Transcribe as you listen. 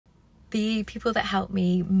the people that helped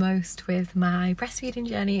me most with my breastfeeding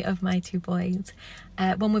journey of my 2 boys,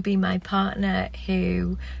 one would be my partner,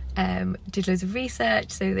 who did loads of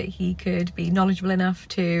research so that he could be knowledgeable enough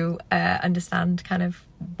to understand kind of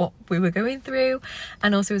what we were going through,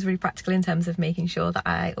 and also was really practical in terms of making sure that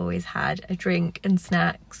I always had a drink and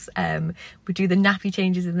snacks. Would do the nappy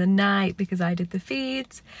changes in the night because I did the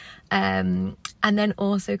feeds, and then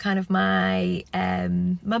also kind of my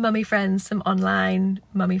mummy friends, some online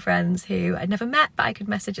mummy friends who I'd never met, but I could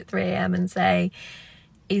message at 3 a.m. and say,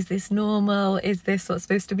 is this normal? Is this what's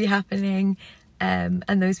supposed to be happening?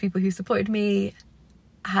 And those people who supported me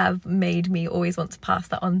have made me always want to pass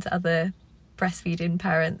that on to other breastfeeding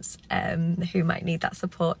parents who might need that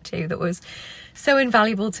support too. That was so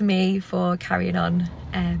invaluable to me for carrying on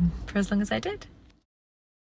for as long as I did.